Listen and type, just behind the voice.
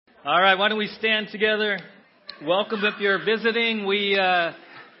All right, why don't we stand together? Welcome if you're visiting. We've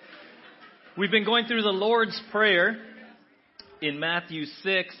been going through the Lord's Prayer in Matthew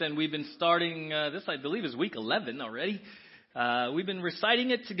 6, and we've been starting, this I believe is week 11 already. We've been reciting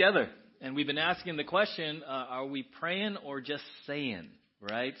it together, and we've been asking the question, are we praying or just saying,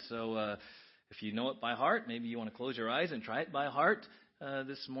 right? So if you know it by heart, maybe you want to close your eyes and try it by heart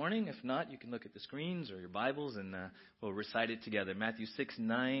this morning. If not, you can look at the screens or your Bibles, and we'll recite it together. Matthew 6,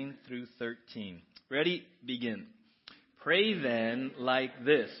 9 through 13. Ready? Begin. Pray then like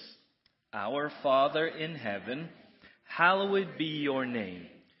this. Our Father in heaven, hallowed be your name.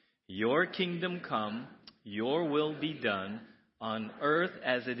 Your kingdom come, your will be done on earth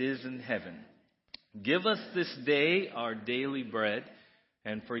as it is in heaven. Give us this day our daily bread,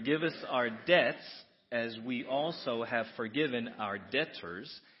 and forgive us our debts as we also have forgiven our debtors.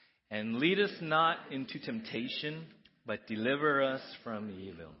 And lead us not into temptation, but deliver us from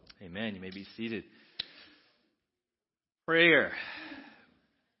evil. Amen. You may be seated. Prayer.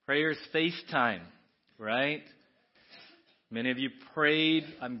 Prayer is FaceTime, right? Many of you prayed,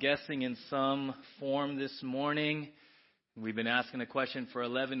 I'm guessing, in some form this morning. We've been asking the question for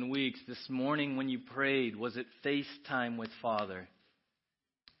 11 weeks. This morning when you prayed, was it FaceTime with Father?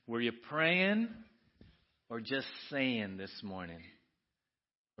 Were you praying or just saying this morning?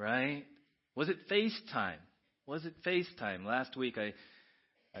 Right? Was it FaceTime? Was it FaceTime? Last week I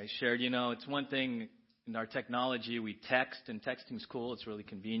shared, it's one thing in our technology, we text, and texting's cool, it's really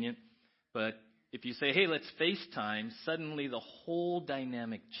convenient. But if you say, hey, let's FaceTime, suddenly the whole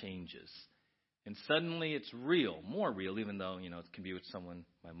dynamic changes. And suddenly it's real, more real, even though, it can be with someone,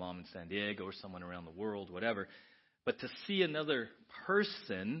 my mom in San Diego, or someone around the world, whatever. But to see another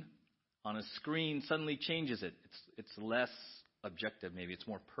person on a screen suddenly changes it. It's less objective, maybe it's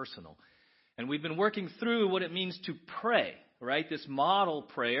more personal. And we've been working through what it means to pray, right? This model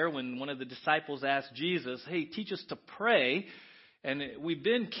prayer, when one of the disciples asked Jesus, hey, teach us to pray. And we've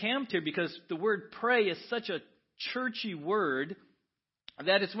been camped here because the word pray is such a churchy word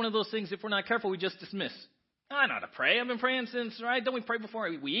that it's one of those things, if we're not careful, we just dismiss. I know how to pray. I've been praying since, right? Don't we pray before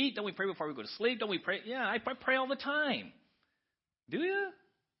we eat? Don't we pray before we go to sleep? Don't we pray? Yeah, I pray all the time. Do you?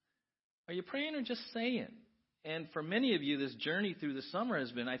 Are you praying or just saying? And for many of you, this journey through the summer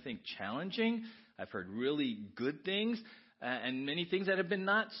has been, I think, challenging. I've heard really good things and many things that have been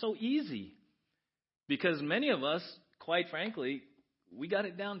not so easy. Because many of us, quite frankly, we got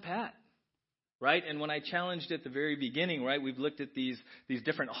it down pat. Right? And when I challenged at the very beginning, right, we've looked at these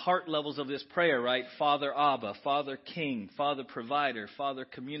different heart levels of this prayer, right? Father Abba, Father King, Father Provider, Father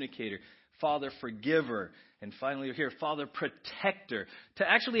Communicator, Father Forgiver, and finally you're here, Father Protector. To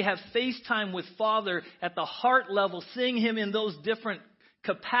actually have FaceTime with Father at the heart level, seeing Him in those different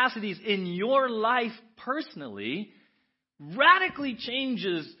capacities in your life personally, radically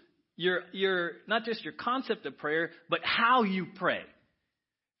changes your not just your concept of prayer, but how you pray.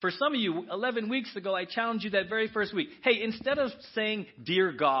 For some of you, 11 weeks ago, I challenged you that very first week. Hey, instead of saying,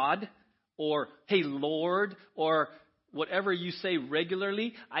 Dear God, or Hey, Lord, or whatever you say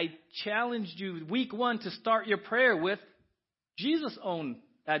regularly, I challenged you week 1 to start your prayer with Jesus' own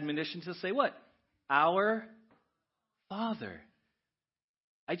admonition to say what? Our Father.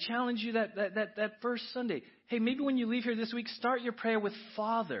 I challenged you that first Sunday. Hey, maybe when you leave here this week, start your prayer with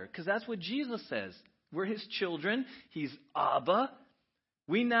Father, because that's what Jesus says. We're His children. He's Abba.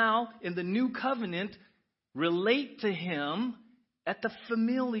 We now, in the new covenant, relate to Him at the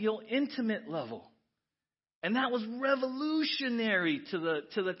familial, intimate level. And that was revolutionary to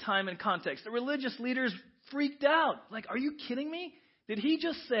the time and context. The religious leaders freaked out. Like, are you kidding me? Did He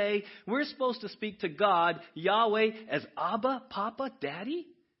just say we're supposed to speak to God, Yahweh, as Abba, Papa, Daddy?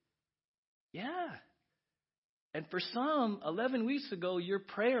 Yeah. And for some, 11 weeks ago, your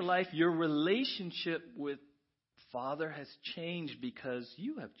prayer life, your relationship with Father has changed because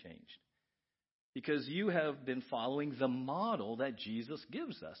you have changed. Because you have been following the model that Jesus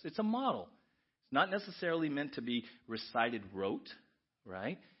gives us. It's a model. It's not necessarily meant to be recited rote,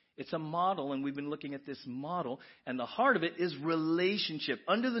 right? It's a model, and we've been looking at this model. And the heart of it is relationship.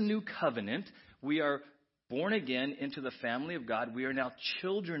 Under the new covenant, we are born again into the family of God. We are now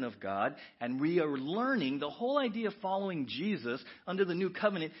children of God. And we are learning, the whole idea of following Jesus under the new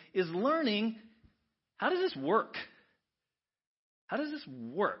covenant is learning, how does this work? How does this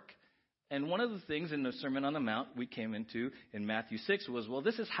work? And one of the things in the Sermon on the Mount we came into in Matthew 6 was, well,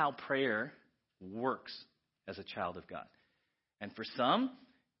 this is how prayer works as a child of God. And for some,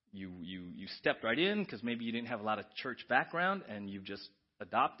 you stepped right in because maybe you didn't have a lot of church background and you just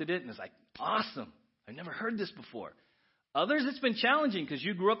adopted it and it's like, awesome. I've never heard this before. Others, it's been challenging because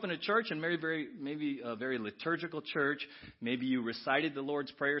you grew up in a church and maybe a very liturgical church. Maybe you recited the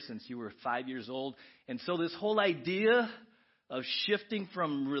Lord's Prayer since you were 5 years old. And so this whole idea of shifting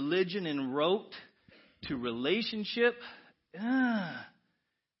from religion and rote to relationship, a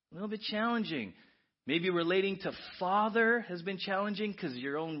little bit challenging. Maybe relating to father has been challenging because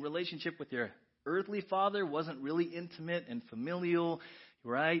your own relationship with your earthly father wasn't really intimate and familial,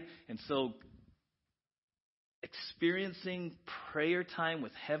 right? And so experiencing prayer time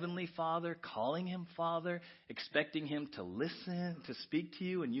with Heavenly Father, calling Him Father, expecting Him to listen, to speak to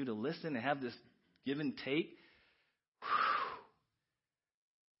you and you to listen and have this give and take.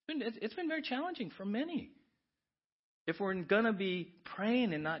 It's been very challenging for many. If we're going to be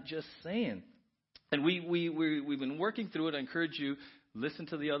praying and not just saying. And we've been working through it. I encourage you, listen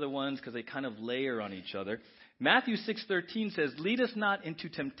to the other ones because they kind of layer on each other. Matthew 6:13 says, lead us not into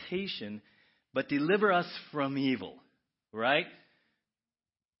temptation, but deliver us from evil, right?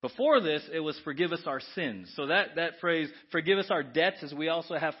 Before this, it was forgive us our sins. So that phrase, forgive us our debts, as we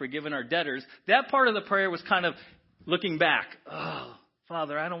also have forgiven our debtors, that part of the prayer was kind of looking back. Oh,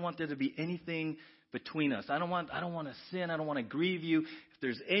 Father, I don't want there to be anything between us. I don't want to sin. I don't want to grieve you. If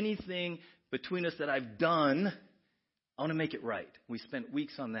there's anything between us that I've done, I want to make it right. We spent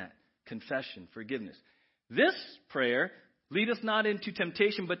weeks on that. Confession, forgiveness. This prayer, lead us not into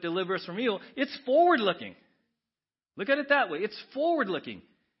temptation, but deliver us from evil. It's forward-looking. Look at it that way. It's forward-looking.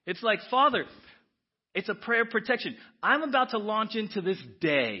 It's like, Father, it's a prayer of protection. I'm about to launch into this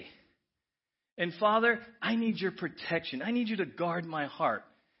day. And Father, I need your protection. I need you to guard my heart.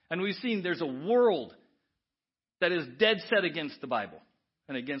 And we've seen there's a world that is dead set against the Bible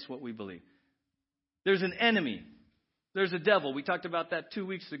and against what we believe. There's an enemy. There's a devil. We talked about that 2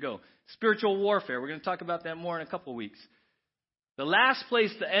 weeks ago. Spiritual warfare. We're going to talk about that more in a couple of weeks. The last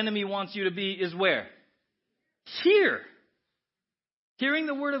place the enemy wants you to be is where? Here. Hearing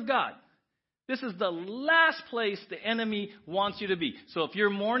the word of God. This is the last place the enemy wants you to be. So if your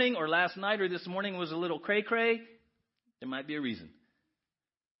morning or last night or this morning was a little cray-cray, there might be a reason.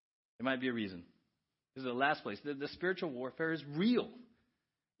 There might be a reason. This is the last place. The spiritual warfare is real.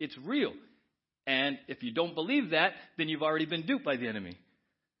 It's real. And if you don't believe that, then you've already been duped by the enemy.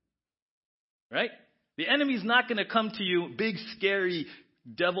 Right? The enemy's not going to come to you, big, scary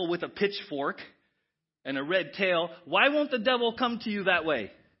devil with a pitchfork and a red tail. Why won't the devil come to you that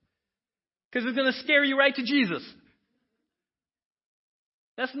way? Because it's going to scare you right to Jesus.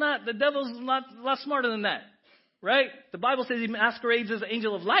 The devil's a lot smarter than that. Right? The Bible says he masquerades as an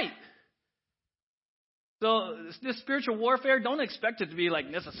angel of light. So this spiritual warfare, don't expect it to be like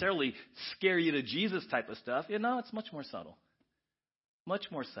necessarily scare you to Jesus type of stuff. It's much more subtle. Much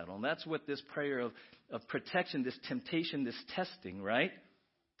more subtle. And that's what this prayer of protection, this temptation, this testing, right?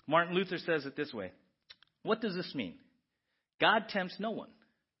 Martin Luther says it this way. What does this mean? God tempts no one.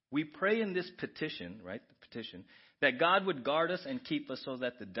 We pray in this petition, right, the petition, that God would guard us and keep us so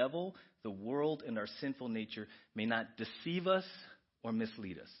that the devil, the world, and our sinful nature may not deceive us or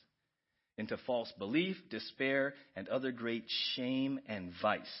mislead us into false belief, despair, and other great shame and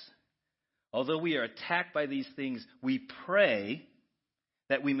vice. Although we are attacked by these things, we pray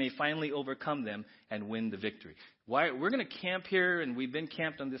that we may finally overcome them and win the victory. We're going to camp here, and we've been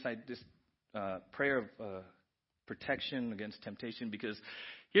camped on this prayer of protection against temptation because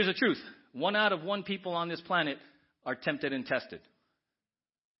here's the truth. 1 out of 1 people on this planet are tempted and tested.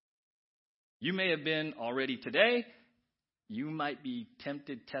 You may have been already today. You might be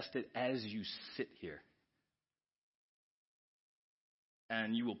tempted, tested as you sit here.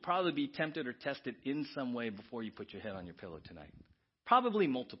 And you will probably be tempted or tested in some way before you put your head on your pillow tonight. Probably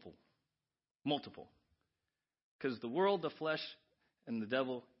multiple. Multiple. Because the world, the flesh, and the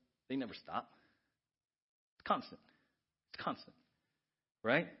devil, they never stop. It's constant. It's constant.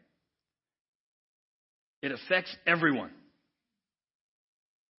 Right? It affects everyone.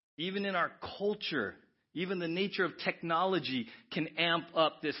 Even in our culture, even the nature of technology can amp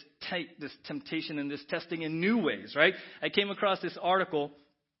up this temptation and this testing in new ways, right? I came across this article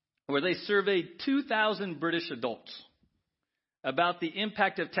where they surveyed 2,000 British adults about the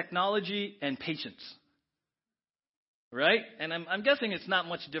impact of technology and patience, right? And I'm guessing it's not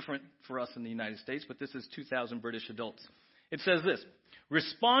much different for us in the United States, but this is 2,000 British adults. It says this.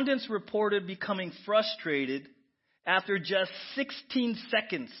 Respondents reported becoming frustrated after just 16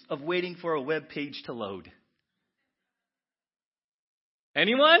 seconds of waiting for a web page to load.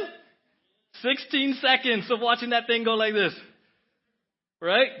 Anyone? 16 seconds of watching that thing go like this.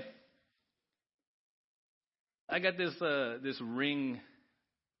 Right? I got this Ring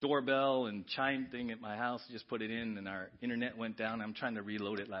doorbell and chime thing at my house. Just put it in and our internet went down. I'm trying to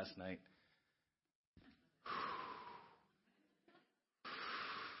reload it last night.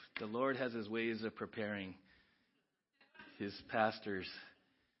 The Lord has his ways of preparing his pastors.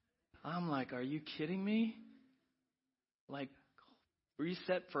 I'm like, are you kidding me? Like,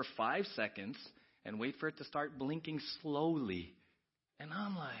 reset for 5 seconds and wait for it to start blinking slowly. And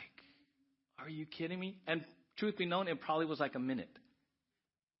I'm like, are you kidding me? And truth be known, it probably was like a minute.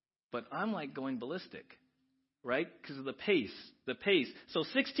 But I'm like going ballistic, right? Because of the pace. So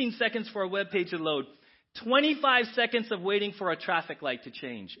 16 seconds for a web page to load. 25 seconds of waiting for a traffic light to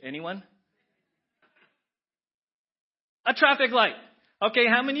change. Anyone? A traffic light. Okay,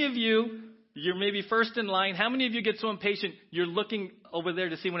 how many of you, you're maybe first in line, how many of you get so impatient you're looking over there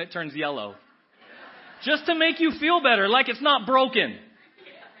to see when it turns yellow? Just to make you feel better, like it's not broken.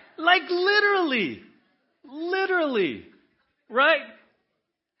 Like literally, right?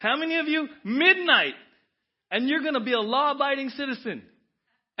 How many of you, midnight, and you're going to be a law-abiding citizen,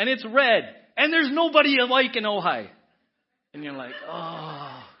 and it's red, and there's nobody awake in Ojai. And you're like,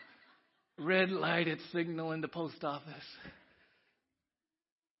 oh, red lighted signal in the post office.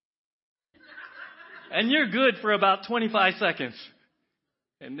 And you're good for about 25 seconds.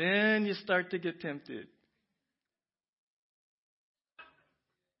 And then you start to get tempted.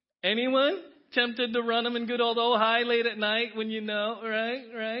 Anyone tempted to run them in good old Ojai late at night when you know,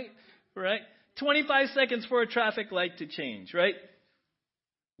 right? 25 seconds for a traffic light to change, right?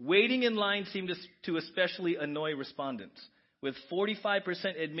 Waiting in line seemed to especially annoy respondents, with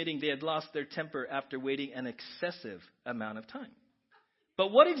 45% admitting they had lost their temper after waiting an excessive amount of time.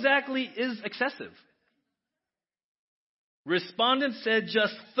 But what exactly is excessive? Respondents said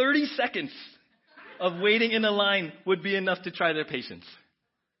just 30 seconds of waiting in a line would be enough to try their patience.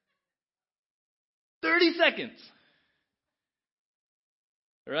 30 seconds.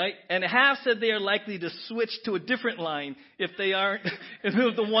 Right? And half said they are likely to switch to a different line if they aren't,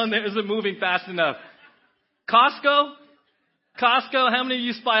 if the one that isn't moving fast enough. Costco, how many of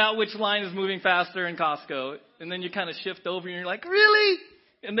you spy out which line is moving faster in Costco? And then you kind of shift over and you're like, really?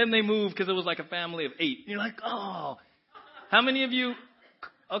 And then they move because it was like a family of 8. And you're like, oh. How many of you,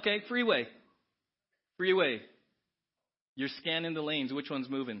 okay, freeway. You're scanning the lanes. Which one's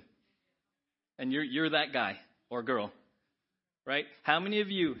moving? And you're that guy or girl, right? How many of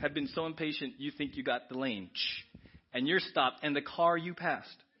you have been so impatient you think you got the lane, and you're stopped, and the car you passed?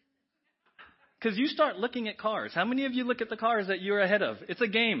 Because you start looking at cars. How many of you look at the cars that you're ahead of? It's a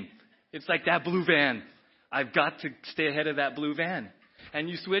game. It's like that blue van. I've got to stay ahead of that blue van. And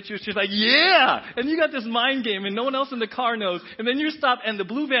you switch, you're just like, yeah! And you got this mind game, and no one else in the car knows. And then you're stopped, and the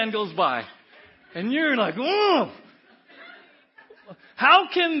blue van goes by. And you're like, oh! How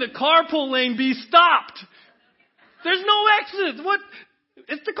can the carpool lane be stopped? There's no exit. What?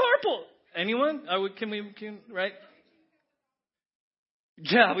 It's the carpool. Anyone? Right?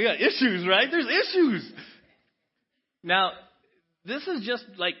 Yeah, we got issues, right? There's issues. Now, this is just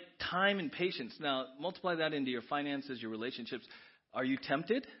like time and patience. Now, multiply that into your finances, your relationships. Are you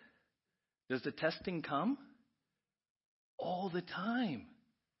tempted? Does the testing come? All the time.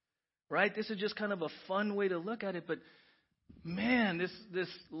 Right? This is just kind of a fun way to look at it, but man, this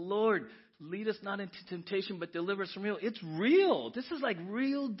Lord, lead us not into temptation, but deliver us from evil. It's real. This is like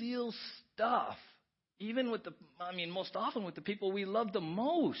real deal stuff. Even most often with the people we love the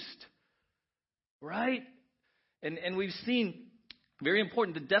most. Right? And we've seen, very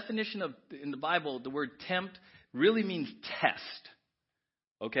important, the definition of, in the Bible, the word tempt really means test.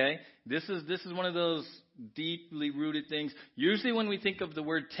 Okay? This is one of those deeply rooted things. Usually when we think of the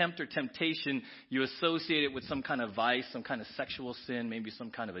word tempt or temptation, you associate it with some kind of vice, some kind of sexual sin, maybe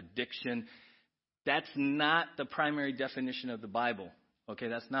some kind of addiction. That's not the primary definition of the Bible. Okay,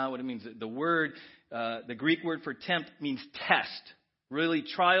 that's not what it means. The word, the Greek word for tempt means test. Really,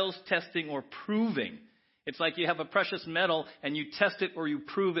 trials, testing, or proving. It's like you have a precious metal and you test it or you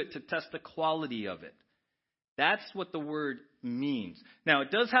prove it to test the quality of it. That's what the word means. Now,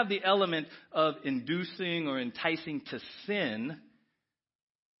 it does have the element of inducing or enticing to sin.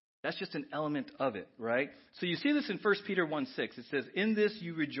 That's just an element of it, right? So you see this in 1 Peter 1:6. It says, in this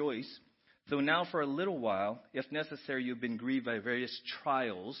you rejoice, though now for a little while, if necessary, you've been grieved by various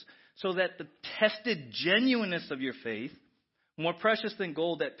trials, so that the tested genuineness of your faith, more precious than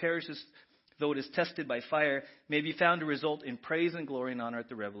gold that perishes, though it is tested by fire, may be found to result in praise and glory and honor at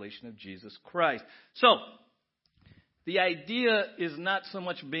the revelation of Jesus Christ. So, the idea is not so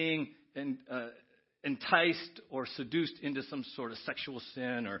much being enticed or seduced into some sort of sexual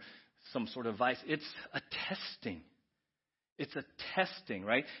sin or some sort of vice. It's a testing. It's a testing,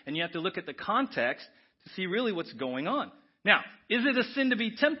 right? And you have to look at the context to see really what's going on. Now, is it a sin to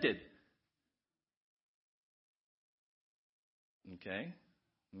be tempted? Okay.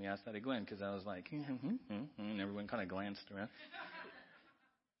 Let me ask that again because I was like, and everyone kind of glanced around.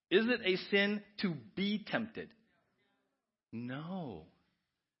 Is it a sin to be tempted? No.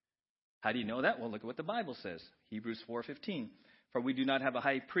 How do you know that? Well, look at what the Bible says. Hebrews 4:15. For we do not have a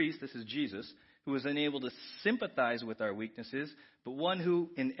high priest, this is Jesus, who is unable to sympathize with our weaknesses, but one who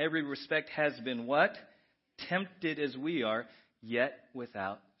in every respect has been what? Tempted as we are, yet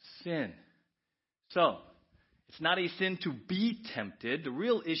without sin. So, it's not a sin to be tempted. The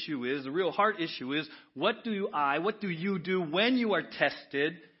real heart issue is, what do you do when you are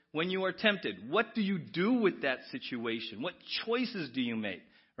tested, when you are tempted? What do you do with that situation? What choices do you make?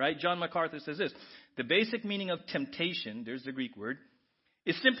 Right? John MacArthur says this: the basic meaning of temptation, there's the Greek word,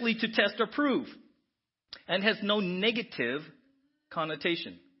 is simply to test or prove, and has no negative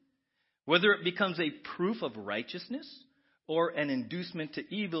connotation. Whether it becomes a proof of righteousness or an inducement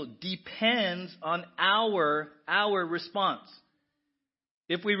to evil depends on our response.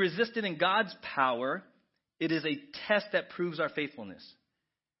 If we resist it in God's power, it is a test that proves our faithfulness.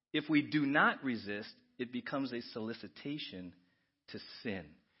 If we do not resist, it becomes a solicitation to sin.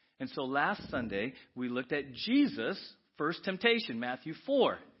 And so last Sunday, we looked at Jesus' first temptation, Matthew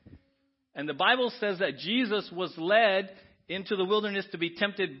 4. And the Bible says that Jesus was led into the wilderness to be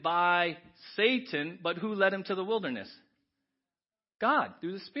tempted by Satan, but who led him to the wilderness? God,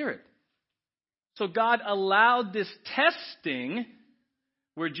 through the Spirit. So God allowed this testing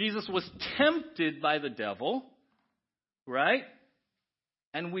where Jesus was tempted by the devil, right?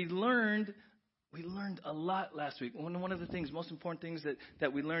 And we learned a lot last week. One of the things, most important things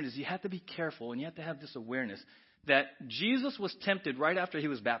that we learned is you have to be careful and you have to have this awareness that Jesus was tempted right after he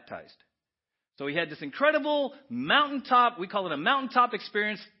was baptized. So he had this incredible mountaintop, we call it a mountaintop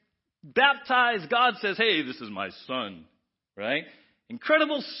experience, baptized. God says, hey, this is my son, right?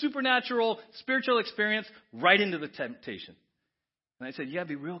 Incredible supernatural spiritual experience right into the temptation. And I said, you got to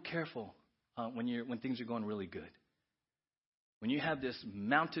be real careful when things are going really good. When you have this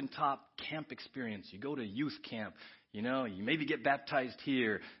mountaintop camp experience, you go to youth camp, you maybe get baptized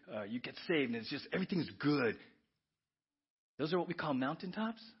here, you get saved, and it's just everything's good. Those are what we call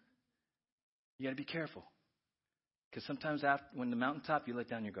mountaintops. You got to be careful. Because sometimes when the mountaintop, you let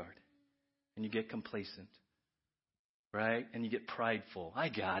down your guard. And you get complacent. Right? And you get prideful. I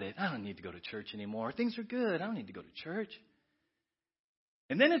got it. I don't need to go to church anymore. Things are good. I don't need to go to church.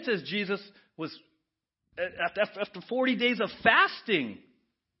 And then it says Jesus was, after 40 days of fasting,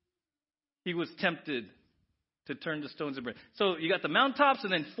 he was tempted to turn the stones into bread. So you got the mountaintops,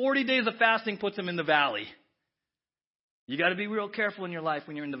 and then 40 days of fasting puts him in the valley. You got to be real careful in your life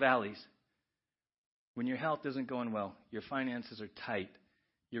when you're in the valleys. When your health isn't going well, your finances are tight,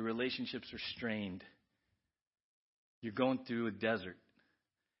 your relationships are strained, you're going through a desert.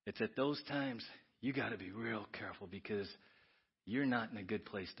 It's at those times you got to be real careful because you're not in a good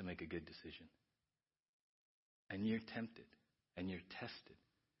place to make a good decision. And you're tempted and you're tested.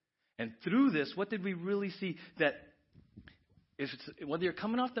 And through this, what did we really see? That whether you're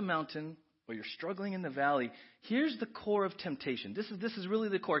coming off the mountain or you're struggling in the valley, here's the core of temptation. This is really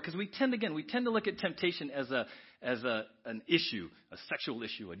the core, because we tend to look at temptation as an issue, a sexual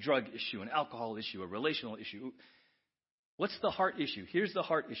issue, a drug issue, an alcohol issue, a relational issue. What's the heart issue? Here's the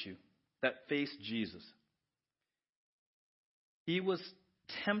heart issue that faced Jesus. He was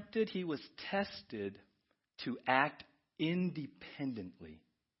tempted, he was tested to act independently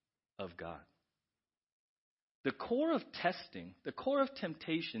of God. The core of testing, the core of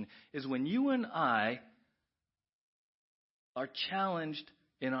temptation is when you and I are challenged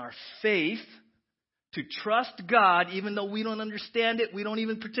in our faith to trust God even though we don't understand it, we don't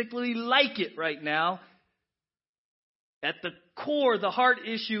even particularly like it right now. At the core, the heart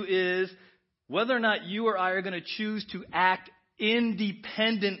issue is whether or not you or I are going to choose to act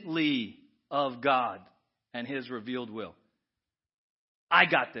independently of God and His revealed will. I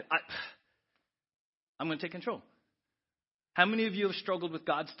got this. I'm going to take control. How many of you have struggled with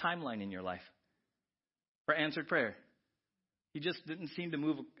God's timeline in your life for answered prayer? He just didn't seem to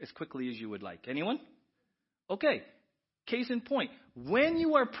move as quickly as you would like. Anyone? Okay. Case in point. When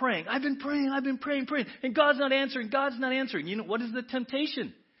you are praying, I've been praying, and God's not answering. You know, what is the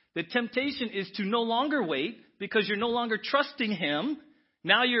temptation? The temptation is to no longer wait because you're no longer trusting Him.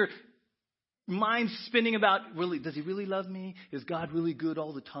 Now your mind's spinning about, really, does He really love me? Is God really good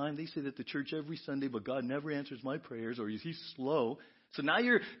all the time? They say that at the church every Sunday, but God never answers my prayers, or is He slow? So now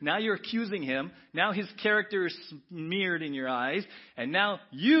you're accusing Him. Now His character is smeared in your eyes. And now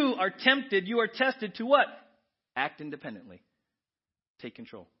you are tempted, you are tested to what? Act independently. Take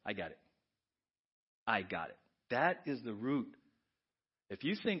control. I got it. That is the root. If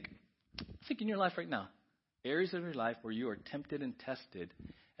you think in your life right now, areas of your life where you are tempted and tested,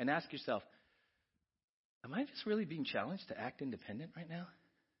 and ask yourself, am I just really being challenged to act independent right now?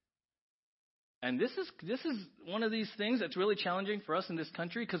 And this is one of these things that's really challenging for us in this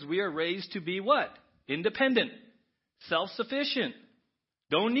country because we are raised to be what? Independent, self-sufficient,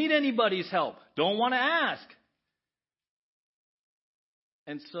 don't need anybody's help, don't want to ask.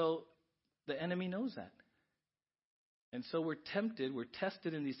 And so the enemy knows that. And so we're tempted, we're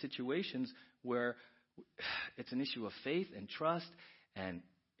tested in these situations where it's an issue of faith and trust. And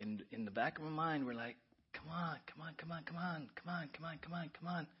in the back of our mind, we're like, come on.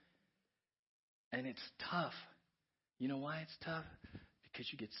 And it's tough. You know why it's tough? Because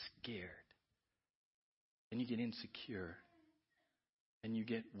you get scared. And you get insecure. And you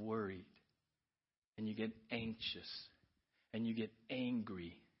get worried. And you get anxious. And you get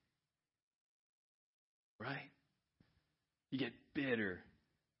angry. Right? You get bitter.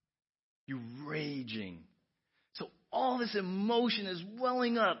 You're raging. So all this emotion is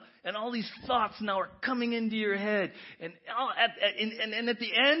welling up, and all these thoughts now are coming into your head. And at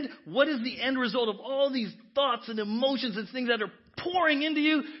the end, what is the end result of all these thoughts and emotions and things that are pouring into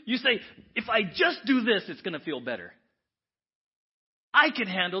you? You say, if I just do this, it's going to feel better. I can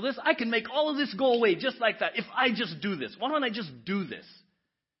handle this. I can make all of this go away just like that if I just do this. Why don't I just do this?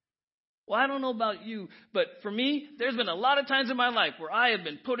 Well, I don't know about you, but for me, there's been a lot of times in my life where I have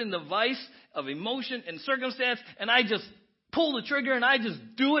been put in the vice of emotion and circumstance, and I just pull the trigger and I just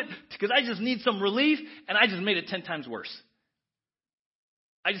do it because I just need some relief, and I just made it 10 times worse.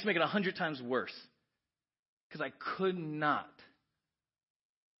 I just make it 100 times worse because I could not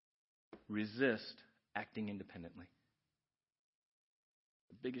resist acting independently.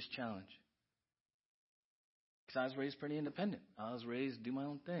 The biggest challenge. Because I was raised pretty independent. I was raised to do my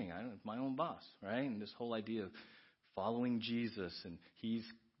own thing. I was my own boss, right? And this whole idea of following Jesus, and he's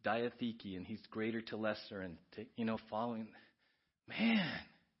diatheke, and he's greater to lesser, and following. Man,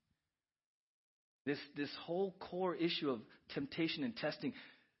 this whole core issue of temptation and testing.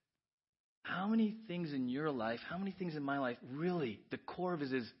 How many things in your life? How many things in my life? Really, the core of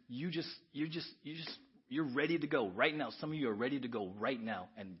it is you're ready to go right now. Some of you are ready to go right now,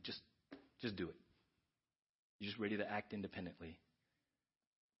 and just do it. You're just ready to act independently.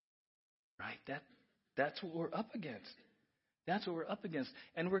 Right? That's what we're up against. That's what we're up against.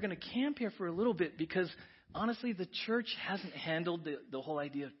 And we're going to camp here for a little bit because, honestly, the church hasn't handled the whole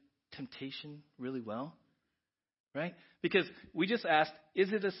idea of temptation really well. Right? Because we just asked,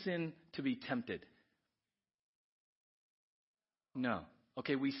 is it a sin to be tempted? No.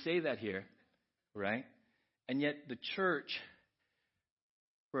 Okay, we say that here, right? And yet the church,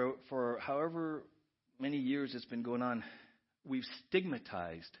 for however many years it's been going on, we've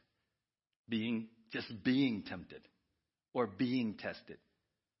stigmatized being tempted or being tested,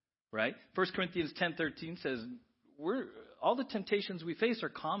 right? 1 Corinthians 10:13 says, all the temptations we face are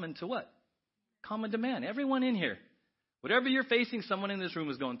common to what? Common to man. Everyone in here. Whatever you're facing, someone in this room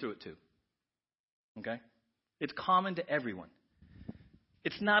is going through it too. Okay? It's common to everyone.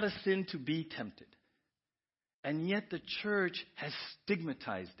 It's not a sin to be tempted. And yet the church has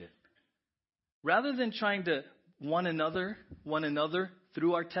stigmatized it. Rather than trying to one another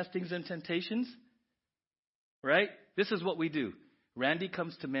through our testings and temptations, right? This is what we do. Randy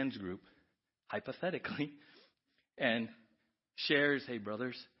comes to men's group, hypothetically, and shares, hey,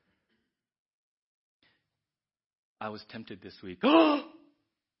 brothers, I was tempted this week. Oh!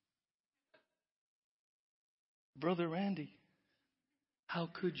 Brother Randy, how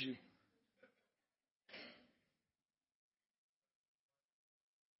could you?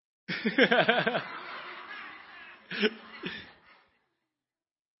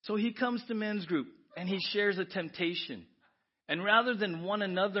 So he comes to men's group and he shares a temptation. And rather than one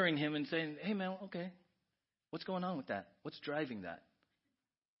anothering him and saying, hey man, okay, what's going on with that? What's driving that?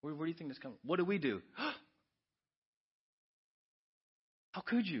 Where do you think this comes from? What do? How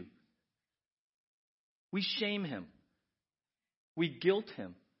could you? We shame him. We guilt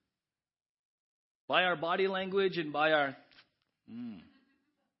him. By our body language and by our,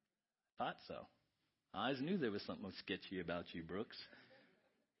 thought so. I always knew there was something sketchy about you, Brooks.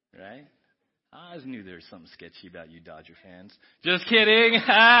 Right? I always knew there was something sketchy about you, Dodger fans. Just kidding.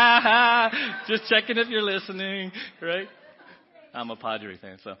 Just checking if you're listening. Right? I'm a Padre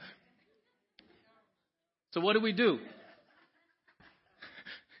fan, so. So what do?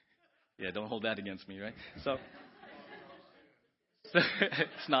 Yeah, don't hold that against me, right? So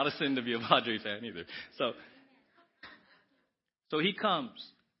it's not a sin to be a Padre fan either. So he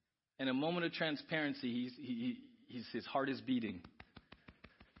comes. In a moment of transparency, his heart is beating.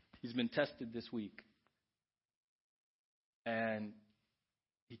 He's been tested this week. And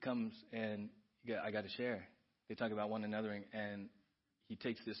he comes and I got to share. They talk about one another, and he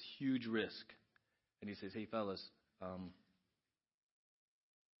takes this huge risk. And he says, hey, fellas,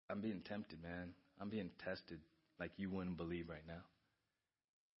 I'm being tempted, man. I'm being tested like you wouldn't believe right now.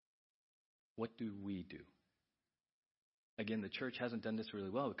 What do we do? Again, the church hasn't done this really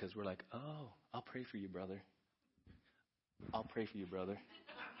well because we're like, oh, I'll pray for you, brother. I'll pray for you, brother.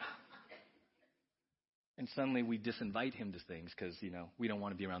 And suddenly we disinvite him to things because, we don't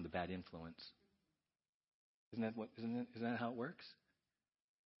want to be around the bad influence. Isn't that how it works?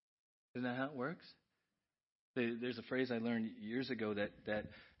 Isn't that how it works? There's a phrase I learned years ago that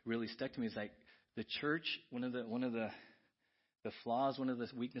really stuck to me. It's like the church, one of the flaws, one of the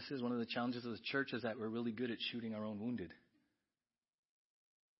weaknesses, one of the challenges of the church is that we're really good at shooting our own wounded.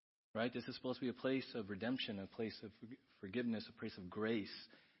 Right? This is supposed to be a place of redemption, a place of forgiveness, a place of grace.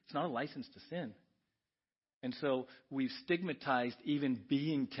 It's not a license to sin. And so we've stigmatized even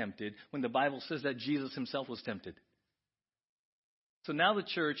being tempted when the Bible says that Jesus himself was tempted. So now the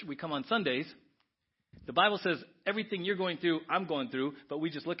church, we come on Sundays. The Bible says everything you're going through, I'm going through, but we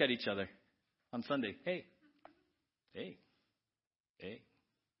just look at each other on Sunday. Hey.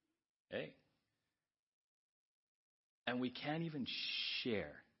 And we can't even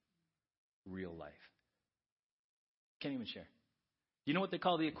share real life. Can't even share. You know what they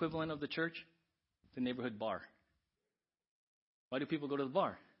call the equivalent of the church? The neighborhood bar. Why do people go to the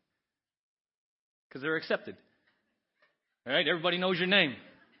bar? Because they're accepted. All right, everybody knows your name.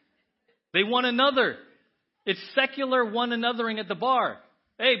 They one another. It's secular one anothering at the bar.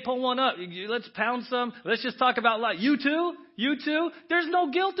 Hey, pull one up. Let's pound some. Let's just talk about life. You too? You too? There's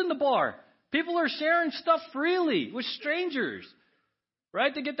no guilt in the bar. People are sharing stuff freely with strangers.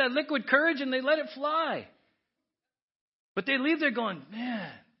 Right? They get that liquid courage and they let it fly. But they leave there going,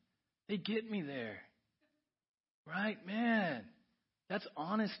 man, they get me there. Right? Man, that's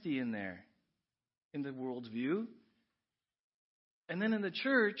honesty in there, in the world's view. And then in the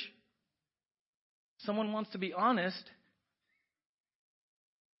church, someone wants to be honest.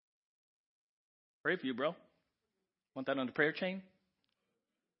 Pray for you, bro. Want that on the prayer chain?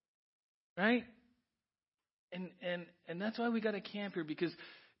 Right? And that's why we got to camp here, because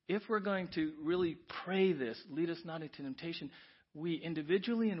if we're going to really pray this, lead us not into temptation, we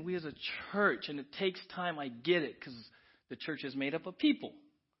individually and we as a church, and it takes time, I get it, because the church is made up of people.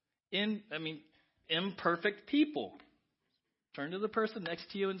 Imperfect people. Turn to the person next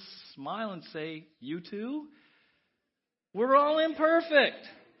to you and smile and say, you too? We're all imperfect.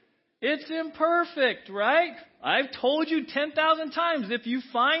 It's imperfect, right? I've told you 10,000 times, if you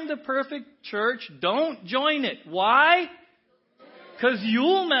find the perfect church, don't join it. Why? Because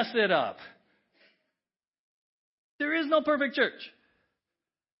you'll mess it up. There is no perfect church.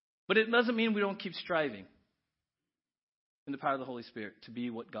 But it doesn't mean we don't keep striving in the power of the Holy Spirit to be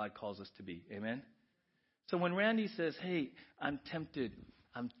what God calls us to be. Amen? So when Randy says, hey, I'm tempted,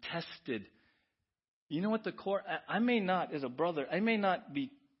 I'm tested, you know what the core, I may not, as a brother, I may not be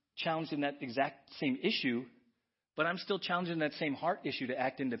challenged in that exact same issue, but I'm still challenged in that same heart issue to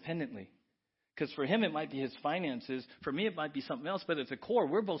act independently. Because for him, it might be his finances. For me, it might be something else. But at the core,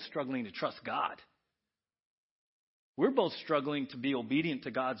 we're both struggling to trust God. We're both struggling to be obedient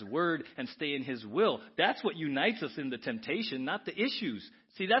to God's word and stay in his will. That's what unites us in the temptation, not the issues.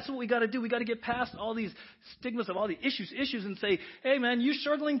 See, that's what we got to do. We got to get past all these stigmas of all the issues and say, hey, man, you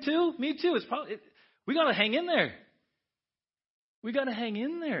struggling too? Me too. We got to hang in there. We got to hang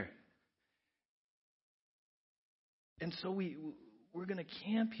in there. And so we're going to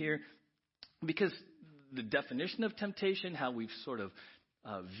camp here because the definition of temptation, how we sort of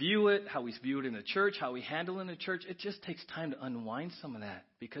view it, how we view it in the church, how we handle it in the church, it just takes time to unwind some of that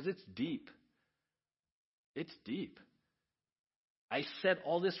because it's deep. It's deep. I said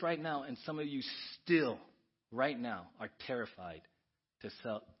all this right now, and some of you still, right now, are terrified to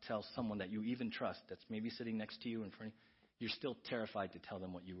tell someone that you even trust that's maybe sitting next to you in front of you. You're still terrified to tell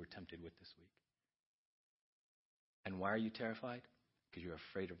them what you were tempted with this week. And why are you terrified? Because you're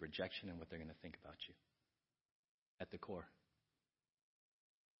afraid of rejection and what they're going to think about you. At the core.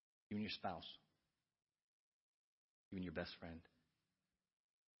 You and your spouse. You and your best friend.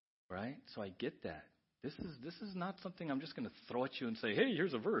 Right? So I get that. This is not something I'm just going to throw at you and say, hey,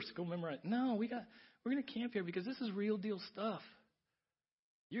 here's a verse. Go memorize. No, we're going to camp here because this is real deal stuff.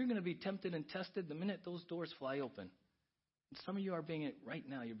 You're going to be tempted and tested the minute those doors fly open. And some of you are right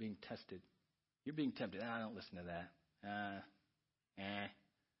now, you're being tested. You're being tempted. Don't listen to that.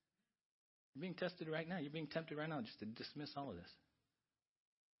 You're being tested right now. You're being tempted right now just to dismiss all of this.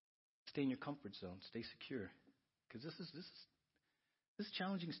 Stay in your comfort zone. Stay secure. Because this is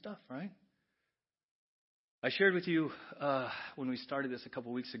challenging stuff, right? I shared with you when we started this a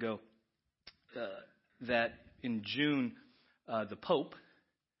couple weeks ago that in June, the Pope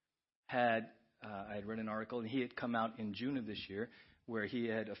I had read an article, and he had come out in June of this year where he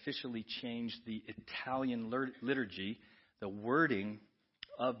had officially changed the Italian liturgy, the wording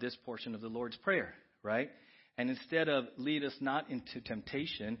of this portion of the Lord's Prayer, right? And instead of lead us not into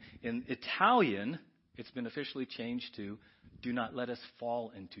temptation, in Italian, it's been officially changed to do not let us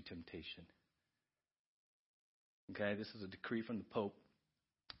fall into temptation. Okay, this is a decree from the Pope.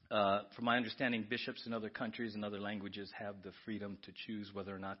 From my understanding, bishops in other countries and other languages have the freedom to choose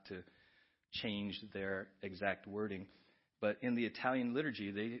whether or not to change their exact wording. But in the Italian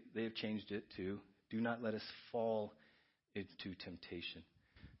liturgy, they have changed it to do not let us fall into temptation.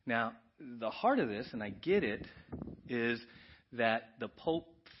 Now, the heart of this, and I get it, is that the Pope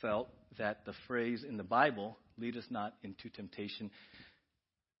felt that the phrase in the Bible, lead us not into temptation,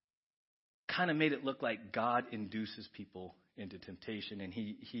 kind of made it look like God induces people into temptation. And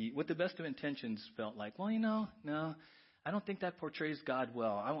he, with the best of intentions, felt like, well, no, I don't think that portrays God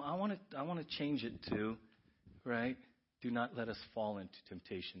well. I want to change it to, right, do not let us fall into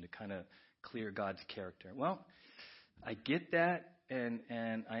temptation, to kind of clear God's character. Well, I get that. And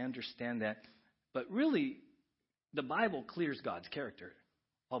I understand that. But really, the Bible clears God's character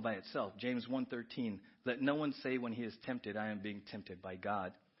all by itself. James 1:13, let no one say when he is tempted, I am being tempted by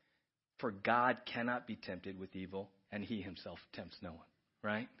God. For God cannot be tempted with evil, and he himself tempts no one,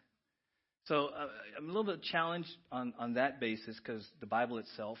 right? So I'm a little bit challenged on that basis because the Bible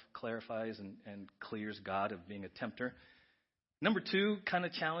itself clarifies and clears God of being a tempter. Number two, kind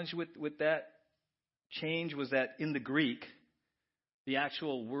of challenged with that change was that in the Greek, the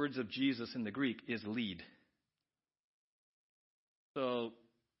actual words of Jesus in the Greek is lead. So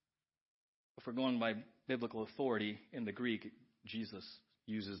if we're going by biblical authority in the Greek, Jesus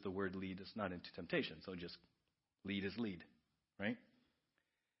uses the word lead us not into temptation. So just lead is lead, right?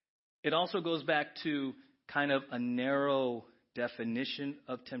 It also goes back to kind of a narrow definition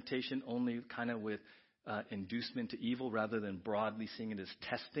of temptation, only kind of with inducement to evil rather than broadly seeing it as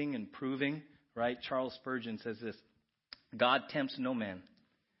testing and proving, right? Charles Spurgeon says this, God tempts no man.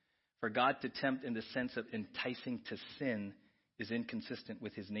 For God to tempt in the sense of enticing to sin is inconsistent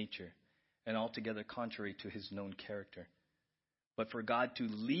with his nature and altogether contrary to his known character. But for God to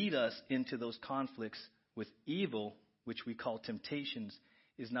lead us into those conflicts with evil, which we call temptations,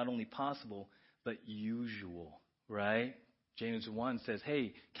 is not only possible, but usual, right? James 1 says,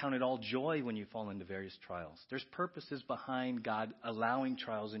 hey, count it all joy when you fall into various trials. There's purposes behind God allowing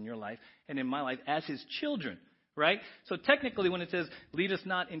trials in your life and in my life as his children. Right? So technically, when it says, lead us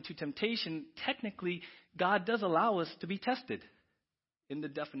not into temptation, technically, God does allow us to be tested in the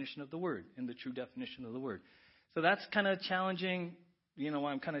definition of the word, in the true definition of the word. So that's kind of challenging.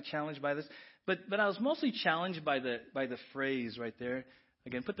 I'm kind of challenged by this. But I was mostly challenged by the phrase right there.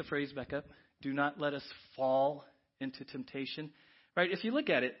 Again, put the phrase back up. Do not let us fall into temptation. Right? If you look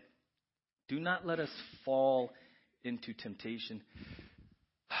at it, do not let us fall into temptation.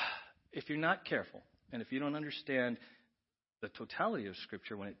 If you're not careful, and if you don't understand the totality of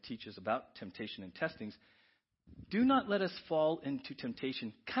Scripture when it teaches about temptation and testings, do not let us fall into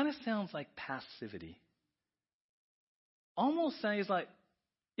temptation kind of sounds like passivity. Almost sounds like,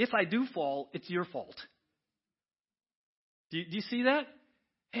 if I do fall, it's your fault. Do you see that?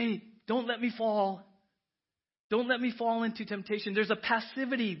 Hey, don't let me fall. Don't let me fall into temptation. There's a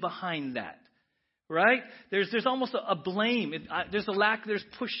passivity behind that. Right? There's almost a blame. There's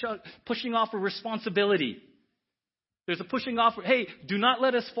pushing off a responsibility. There's a pushing off. Hey, do not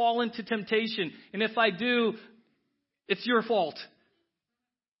let us fall into temptation. And if I do, it's your fault.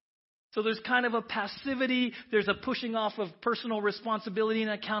 So there's kind of a passivity. There's a pushing off of personal responsibility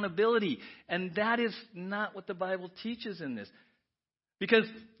and accountability. And that is not what the Bible teaches in this. Because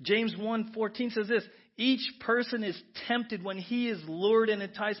James 1:14 says this, each person is tempted when he is lured and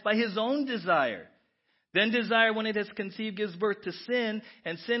enticed by his own desire. Then desire, when it has conceived, gives birth to sin,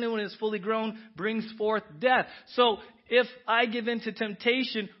 and sin, when it is fully grown, brings forth death. So if I give in to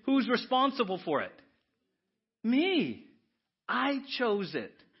temptation, who's responsible for it? Me. I chose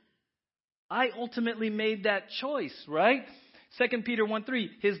it. I ultimately made that choice, right? 2 Peter 1:3,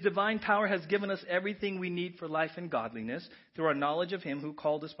 his divine power has given us everything we need for life and godliness through our knowledge of him who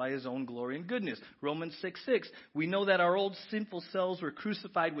called us by his own glory and goodness. Romans 6:6, we know that our old sinful selves were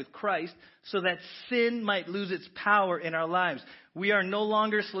crucified with Christ so that sin might lose its power in our lives. We are no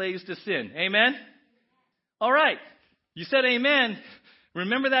longer slaves to sin. Amen? All right. You said amen.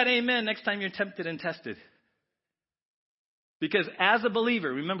 Remember that amen next time you're tempted and tested. Because as a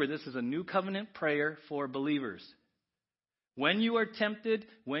believer, remember, this is a new covenant prayer for believers. When you are tempted,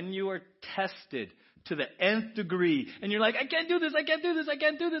 when you are tested to the nth degree, and you're like, I can't do this, I can't do this, I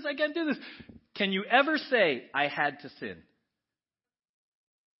can't do this, I can't do this. Can you ever say, I had to sin?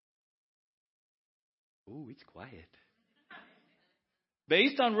 Ooh, it's quiet.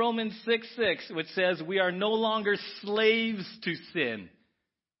 Based on Romans 6:6, which says we are no longer slaves to sin.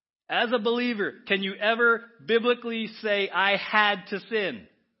 As a believer, can you ever biblically say, I had to sin?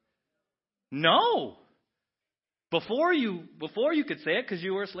 No. Before you could say it, because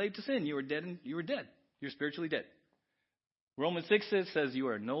you were a slave to sin. You were dead. You're spiritually dead. Romans 6 says you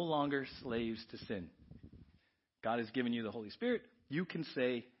are no longer slaves to sin. God has given you the Holy Spirit. You can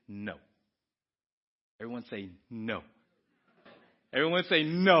say no. Everyone say no. Everyone say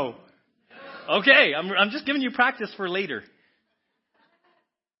no. Okay, I'm just giving you practice for later.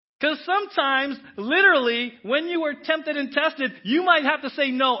 Because sometimes, literally, when you are tempted and tested, you might have to say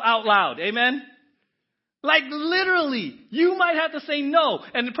no out loud. Amen? Like literally, you might have to say no.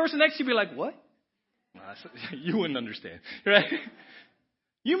 And the person next to you be like, what? You wouldn't understand, right?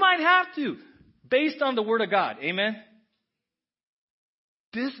 You might have to, based on the Word of God. Amen?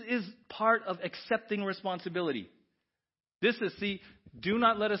 This is part of accepting responsibility. Do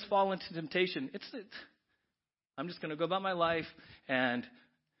not let us fall into temptation. I'm just going to go about my life, and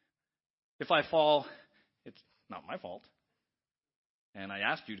if I fall, it's not my fault. And I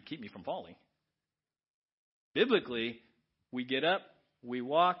asked you to keep me from falling. Biblically, we get up, we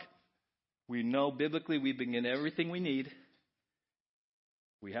walk, we know biblically we've been given everything we need.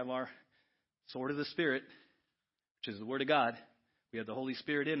 We have our sword of the Spirit, which is the Word of God. We have the Holy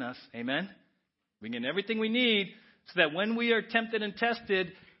Spirit in us. Amen? We get everything we need so that when we are tempted and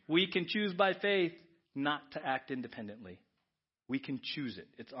tested, we can choose by faith not to act independently. We can choose it.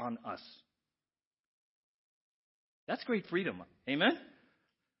 It's on us. That's great freedom. Amen?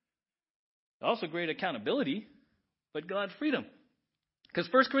 Also great accountability, but God's freedom.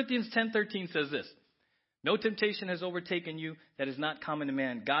 Because 1 Corinthians 10:13 says this, no temptation has overtaken you that is not common to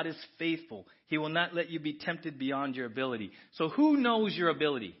man. God is faithful. He will not let you be tempted beyond your ability. So who knows your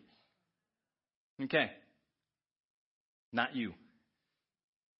ability? Okay. Not you.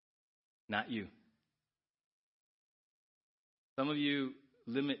 Not you. Some of you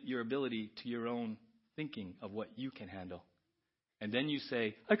limit your ability to your own thinking of what you can handle. And then you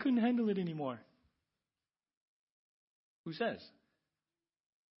say, I couldn't handle it anymore. Who says?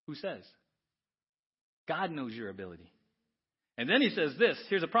 Who says? God knows your ability. And then he says this,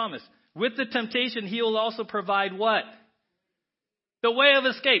 here's a promise. With the temptation, he will also provide what? The way of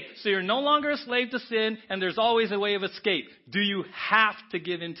escape. So you're no longer a slave to sin, and there's always a way of escape. Do you have to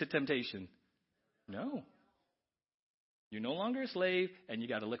give in to temptation? No. You're no longer a slave, and you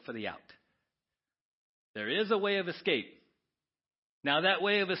got to look for the out. There is a way of escape. Now, that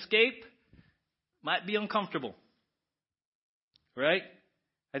way of escape might be uncomfortable. Right?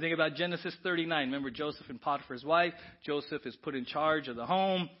 I think about Genesis 39. Remember Joseph and Potiphar's wife? Joseph is put in charge of the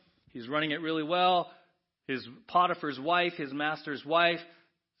home. He's running it really well. His Potiphar's wife, his master's wife,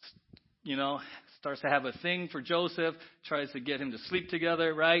 starts to have a thing for Joseph, tries to get him to sleep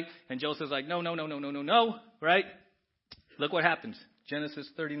together, right? And Joseph's like, no, right? Look what happens. Genesis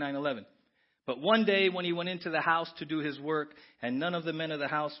 39:11. But one day when he went into the house to do his work, and none of the men of the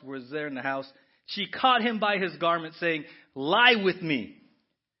house was there in the house, she caught him by his garment, saying, lie with me.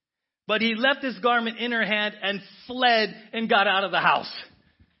 But he left his garment in her hand and fled and got out of the house.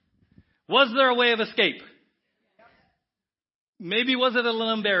 Was there a way of escape? Maybe was it a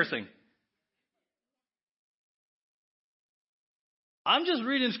little embarrassing? I'm just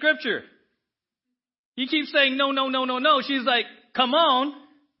reading scripture. He keeps saying, no. She's like, come on.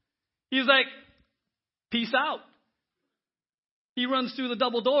 He's like, peace out. He runs through the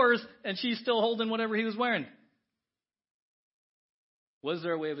double doors, and she's still holding whatever he was wearing. Was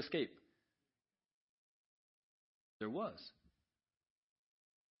there a way of escape? There was.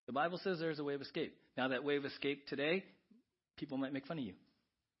 The Bible says there's a way of escape. Now, that way of escape today, people might make fun of you.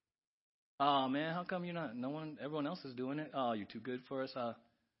 Oh, man, how come you're not? Everyone else is doing it. Oh, you're too good for us.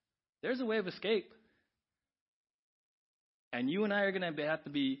 There's a way of escape. And you and I are going to have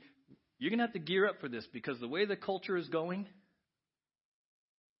to you're going to have to gear up for this, because the way the culture is going,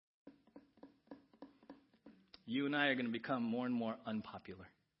 you and I are going to become more and more unpopular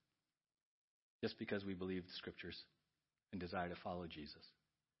just because we believe the scriptures and desire to follow Jesus.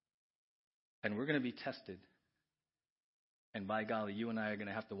 And we're going to be tested. And by golly, you and I are going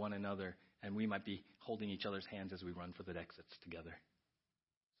to have to one another, and we might be holding each other's hands as we run for the exits together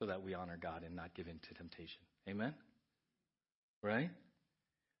so that we honor God and not give in to temptation. Amen? Right?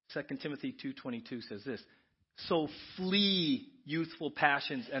 2 Timothy 2:22 says this, so flee youthful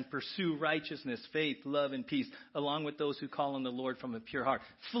passions and pursue righteousness, faith, love, and peace, along with those who call on the Lord from a pure heart.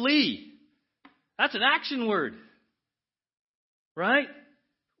 Flee. That's an action word. Right?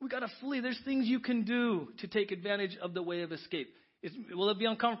 We got to flee. There's things you can do to take advantage of the way of escape. Will it be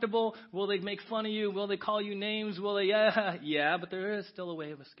uncomfortable? Will they make fun of you? Will they call you names? Will they? Yeah, but there is still a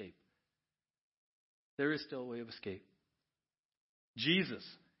way of escape. There is still a way of escape. Jesus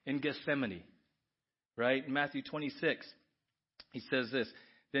in Gethsemane, right? In Matthew 26, he says this.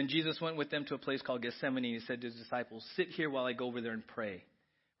 Then Jesus went with them to a place called Gethsemane. And he said to his disciples, sit here while I go over there and pray.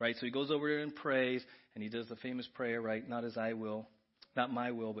 Right? So he goes over there and prays. And he does the famous prayer, right? Not as I will, not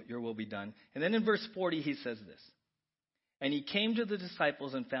my will, but your will be done. And then in verse 40, he says this. And he came to the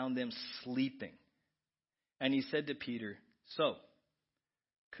disciples and found them sleeping. And he said to Peter, so,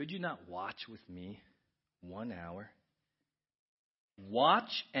 could you not watch with me 1 hour?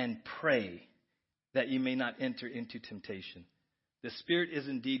 Watch and pray that you may not enter into temptation. The spirit is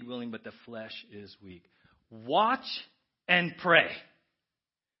indeed willing, but the flesh is weak. Watch and pray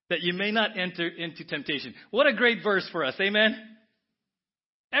that you may not enter into temptation. What a great verse for us. Amen?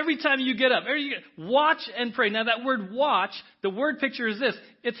 Every time you get up, watch and pray. Now that word watch, the word picture is this.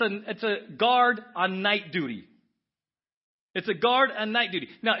 It's a guard on night duty. It's a guard on night duty.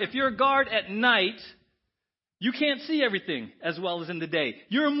 Now, if you're a guard at night, you can't see everything as well as in the day.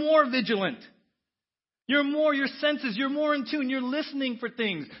 You're more vigilant. Your senses, you're more in tune. You're listening for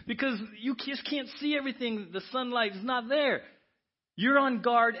things because you just can't see everything. The sunlight is not there. You're on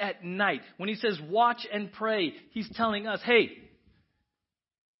guard at night. When he says watch and pray, he's telling us, hey,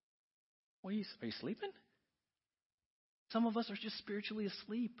 are you sleeping? Some of us are just spiritually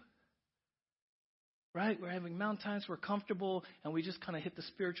asleep. Right? We're having mountain times, we're comfortable, and we just kind of hit the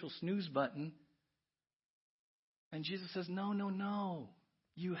spiritual snooze button. And Jesus says, no.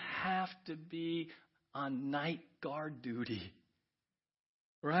 You have to be on night guard duty.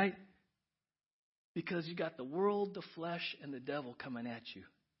 Right? Because you got the world, the flesh, and the devil coming at you.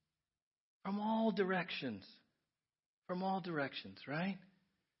 From all directions. From all directions, right?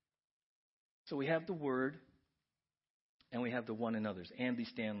 So we have the word, and we have the one another's. Andy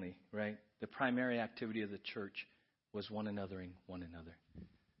Stanley, right? The primary activity of the church was one anothering one another.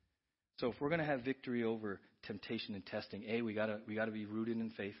 So if we're going to have victory over temptation and testing, we got to be rooted in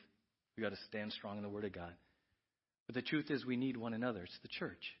faith. We got to stand strong in the Word of God. But the truth is we need one another. It's the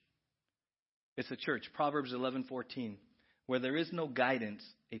church. It's the church. Proverbs 11:14. Where there is no guidance,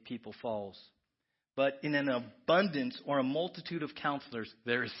 a people falls. But in an abundance or a multitude of counselors,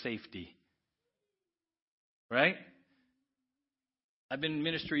 there is safety. Right? I've been in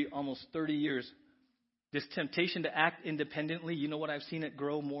ministry almost 30 years. This temptation to act independently, you know what I've seen it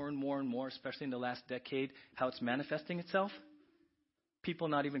grow more and more and more, especially in the last decade, how it's manifesting itself? People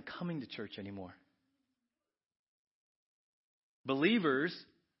not even coming to church anymore. Believers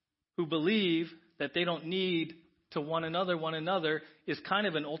who believe that they don't need to one another is kind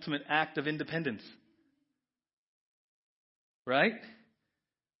of an ultimate act of independence. Right?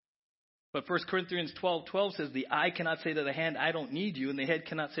 But 1 Corinthians 12:12 says the eye cannot say to the hand, I don't need you, and the head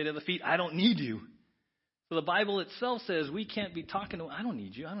cannot say to the feet, I don't need you. So the Bible itself says we can't be talking to, I don't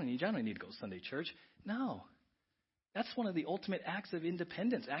need you, I don't need to go to Sunday church. No. That's one of the ultimate acts of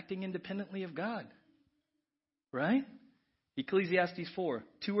independence, acting independently of God. Right? Ecclesiastes 4,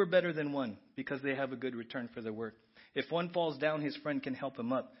 2 are better than one because they have a good return for their work. If one falls down, his friend can help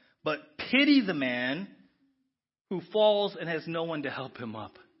him up. But pity the man who falls and has no one to help him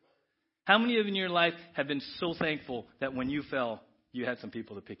up. How many of you in your life have been so thankful that when you fell, you had some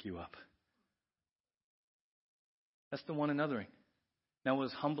people to pick you up? That's the one anothering. Now, it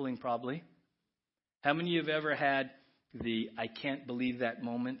was humbling probably. How many of you have ever had the I can't believe that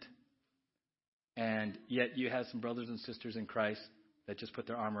moment, and yet you have some brothers and sisters in Christ that just put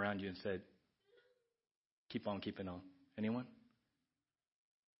their arm around you and said, keep on keeping on? Anyone?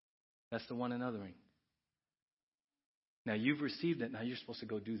 That's the one anothering. Now, you've received it. Now, you're supposed to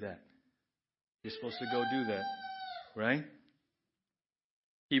go do that. You're supposed to go do that. Right?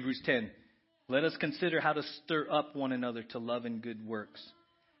 Hebrews 10. Let us consider how to stir up one another to love and good works,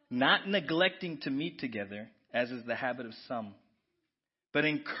 not neglecting to meet together, as is the habit of some, but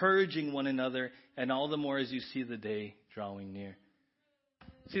encouraging one another, and all the more as you see the day drawing near.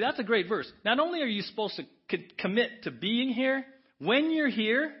 See, that's a great verse. Not only are you supposed to commit to being here, when you're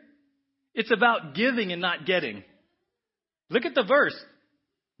here, it's about giving and not getting. Look at the verse.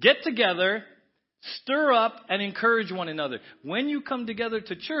 Get together, stir up, and encourage one another. When you come together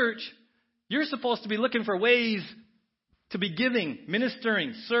to church, you're supposed to be looking for ways to be giving,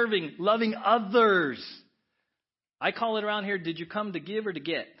 ministering, serving, loving others. I call it around here, did you come to give or to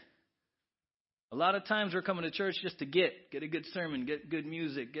get? A lot of times we're coming to church just to get a good sermon, get good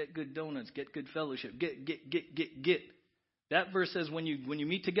music, get good donuts, get good fellowship, get. That verse says when you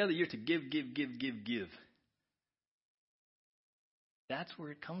meet together, you're to give. That's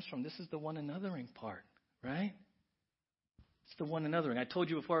where it comes from. This is the one anothering part, right? It's the one another. And I told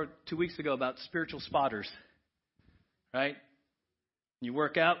you before 2 weeks ago about spiritual spotters, right? You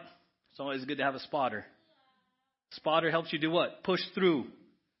work out, it's always good to have a spotter. Spotter helps you do what? Push through.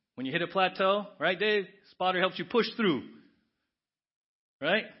 When you hit a plateau, right, Dave? Spotter helps you push through,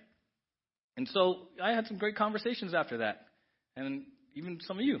 right? And so I had some great conversations after that. And even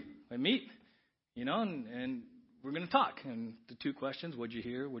some of you, I meet, and we're going to talk. And the 2 questions, what'd you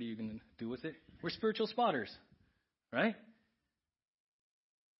hear? What are you going to do with it? We're spiritual spotters, right?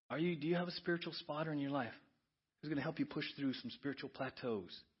 Do you have a spiritual spotter in your life who's going to help you push through some spiritual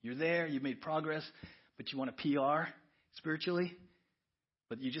plateaus? You're there, you've made progress, but you want a PR spiritually,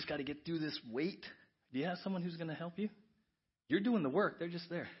 but you just got to get through this weight. Do you have someone who's going to help you? You're doing the work. They're just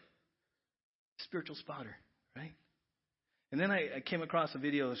there. Spiritual spotter, right? And then I came across a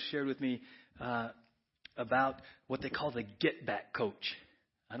video shared with me about what they call the get back coach.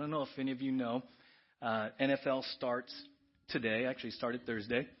 I don't know if any of you know. NFL starts today, actually started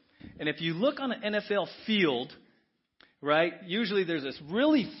Thursday. And if you look on an NFL field, right, usually there's this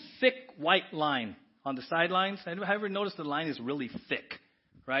really thick white line on the sidelines. Have you ever noticed the line is really thick,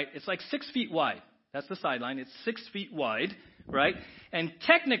 right? It's like 6 feet wide. That's the sideline. It's 6 feet wide, right? And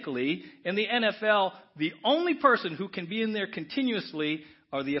technically, in the NFL, the only person who can be in there continuously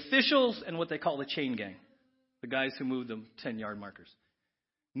are the officials and what they call the chain gang, the guys who move the 10-yard markers.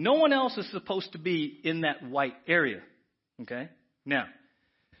 No one else is supposed to be in that white area, okay? Now,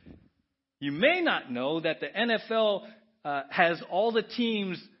 you may not know that the NFL has all the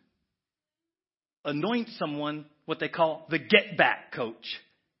teams anoint someone what they call the get back coach.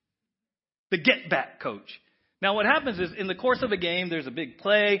 The get back coach. Now what happens is in the course of a game, there's a big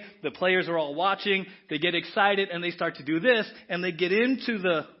play. The players are all watching. They get excited and they start to do this. And they get into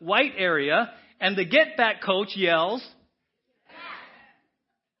the white area and the get back coach yells.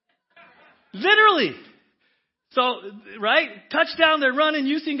 Literally. So, right? Touchdown, they're running.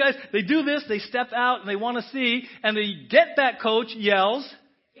 You've seen guys, they do this, they step out and they want to see. And the get back coach yells.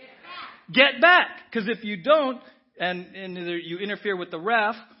 Get back. Because if you don't, and you interfere with the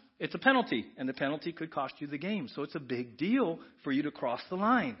ref, it's a penalty. And the penalty could cost you the game. So it's a big deal for you to cross the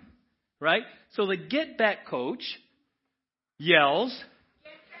line. Right? So the get back coach yells,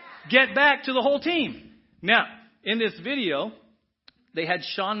 get back to the whole team. Now, in this video, they had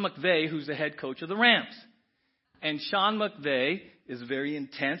Sean McVay, who's the head coach of the Rams. And Sean McVay is very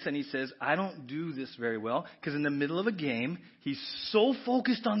intense, and he says, I don't do this very well, because in the middle of a game, he's so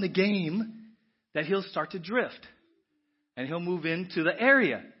focused on the game that he'll start to drift. And he'll move into the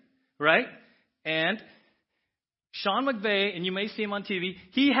area, right? And Sean McVay, and you may see him on TV,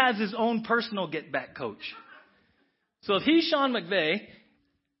 he has his own personal get-back coach. So if he's Sean McVay,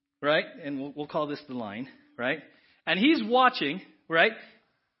 right, and we'll call this the line, right, and he's watching, right,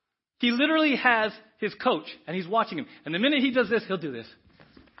 he literally has his coach, and he's watching him. And the minute he does this, he'll do this.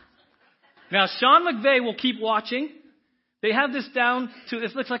 Now, Sean McVay will keep watching. They have this down to,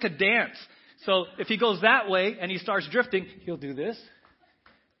 it looks like a dance. So if he goes that way and he starts drifting, he'll do this.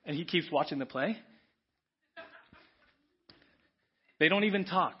 And he keeps watching the play. They don't even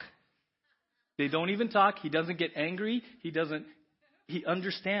talk. They don't even talk. He doesn't get angry. He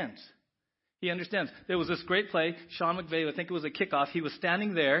understands. He understands. There was this great play. Sean McVay, I think it was a kickoff. He was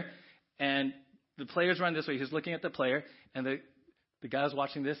standing there, and the players run this way. He was looking at the player, and the guy was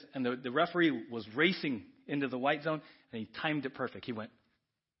watching this, and the referee was racing into the white zone, and he timed it perfect. He went,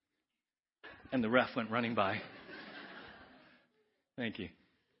 and the ref went running by. Thank you.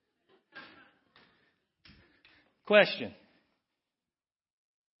 Question.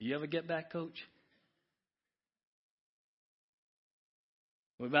 Do you have a get-back coach?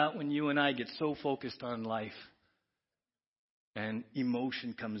 What about when you and I get so focused on life and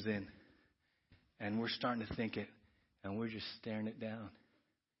emotion comes in and we're starting to think it and we're just staring it down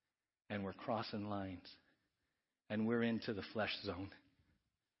and we're crossing lines and we're into the flesh zone.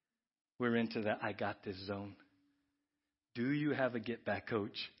 We're into the I got this zone. Do you have a get-back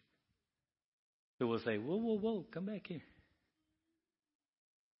coach who will say, whoa, come back here?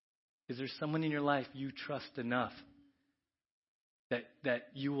 Is there someone in your life you trust enough that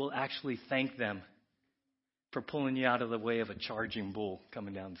you will actually thank them for pulling you out of the way of a charging bull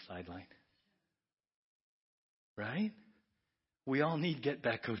coming down the sideline? Right? We all need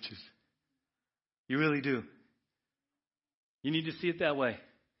get-back coaches. You really do. You need to see it that way.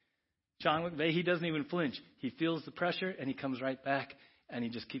 Sean McVay, he doesn't even flinch. He feels the pressure and he comes right back and he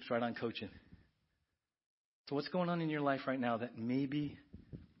just keeps right on coaching. So what's going on in your life right now that maybe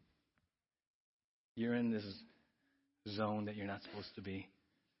you're in this zone that you're not supposed to be?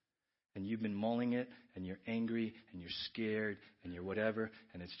 And you've been mulling it, and you're angry, and you're scared, and you're whatever,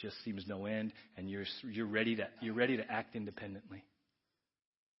 and it just seems no end, and you're ready to act independently.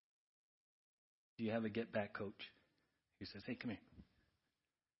 Do you have a get back coach who says, "Hey, come here.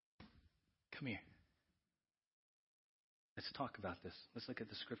 Come here. Let's talk about this. Let's look at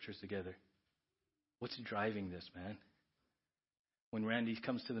the scriptures together. What's driving this, man?" When Randy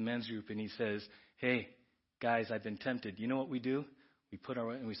comes to the men's group and he says, "Hey, guys, I've been tempted," you know what we do? We put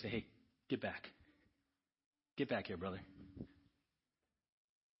our and we say, "Hey, get back. Get back here, brother."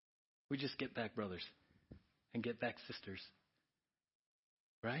 We just get back brothers and get back sisters.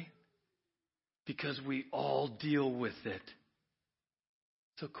 Right? Because we all deal with it.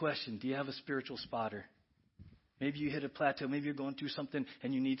 So question, do you have a spiritual spotter? Maybe you hit a plateau. Maybe you're going through something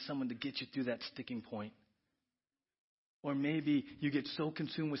and you need someone to get you through that sticking point. Or maybe you get so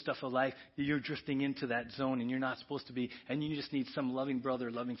consumed with stuff of life that you're drifting into that zone and you're not supposed to be. And you just need some loving brother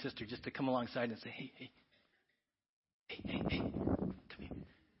or loving sister just to come alongside and say, hey, come here.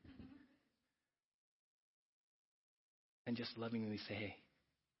 And just lovingly say, "Hey,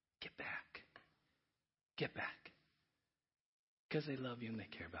 get back. Get back." Because they love you and they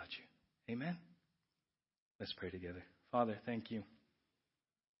care about you. Amen? Let's pray together. Father, thank you.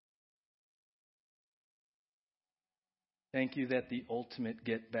 Thank you that the ultimate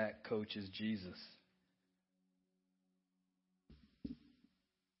get back coach is Jesus.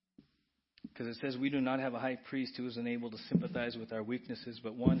 Because it says we do not have a high priest who is unable to sympathize with our weaknesses,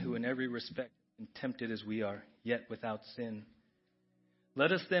 but one who in every respect is tempted as we are, yet without sin.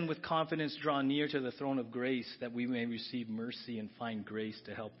 Let us then with confidence draw near to the throne of grace that we may receive mercy and find grace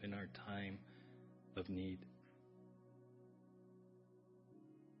to help in our time of need.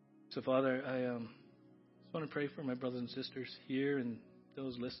 So, Father, I just want to pray for my brothers and sisters here and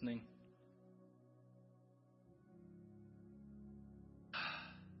those listening.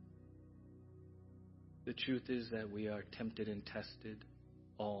 The truth is that we are tempted and tested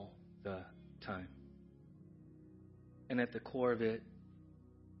all the time. And at the core of it,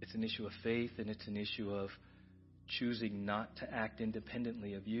 it's an issue of faith, and it's an issue of choosing not to act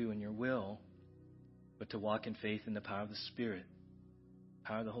independently of you and your will, but to walk in faith in the power of the Spirit.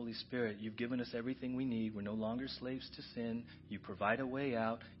 Power of the Holy Spirit. You've given us everything we need. We're no longer slaves to sin. You provide a way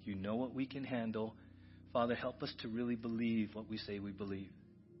out. You know what we can handle. Father, help us to really believe what we say we believe.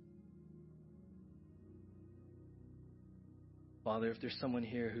 Father, if there's someone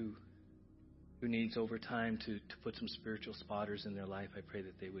here who needs over time to put some spiritual spotters in their life, I pray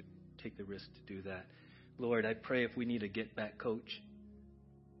that they would take the risk to do that. Lord, I pray if we need a get-back coach,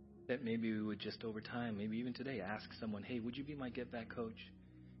 that maybe we would just over time, maybe even today, ask someone, "Hey, would you be my get-back coach?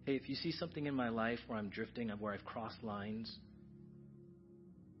 Hey, if you see something in my life where I'm drifting, where I've crossed lines,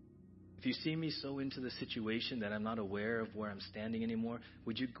 if you see me so into the situation that I'm not aware of where I'm standing anymore,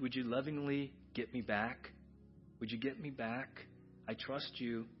 would you lovingly get me back? Would you get me back? I trust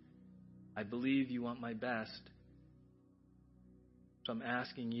you. I believe you want my best. So I'm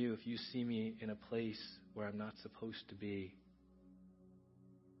asking you, if you see me in a place where I'm not supposed to be,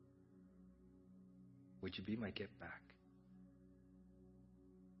 would you be my get back?"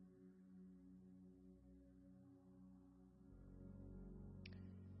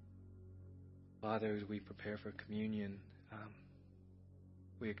 Father, as we prepare for communion,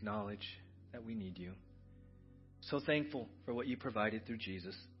 we acknowledge that we need you. So thankful for what you provided through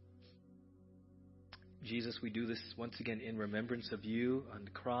Jesus. Jesus, we do this once again in remembrance of you on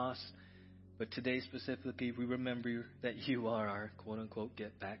the cross. But today specifically, we remember that you are our quote-unquote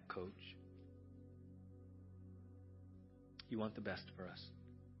get-back coach. You want the best for us.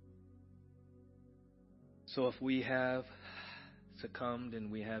 So if we have succumbed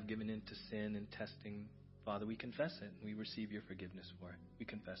and we have given in to sin and testing, Father, we confess it. We receive your forgiveness for it. We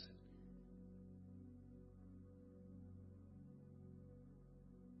confess it.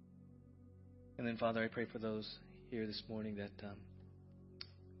 And then, Father, I pray for those here this morning that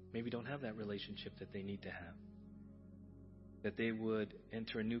maybe don't have that relationship that they need to have. That they would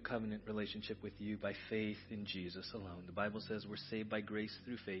enter a new covenant relationship with you by faith in Jesus alone. The Bible says we're saved by grace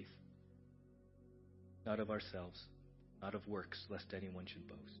through faith, not of ourselves, not of works, lest anyone should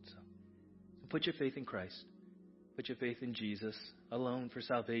boast. So put your faith in Christ. Put your faith in Jesus alone for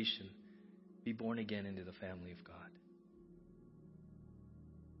salvation. Be born again into the family of God.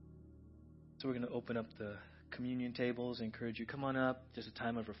 So we're going to open up the communion tables. I encourage you, come on up. Just a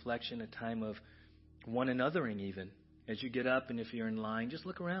time of reflection, a time of one anothering even. As you get up and if you're in line, just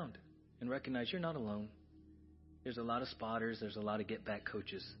look around and recognize you're not alone. There's a lot of spotters. There's a lot of get-back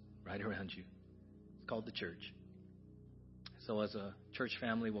coaches right around you. It's called the church. So as a church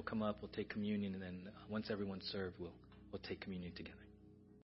family, we'll come up, we'll take communion, and then once everyone's served, we'll take communion together.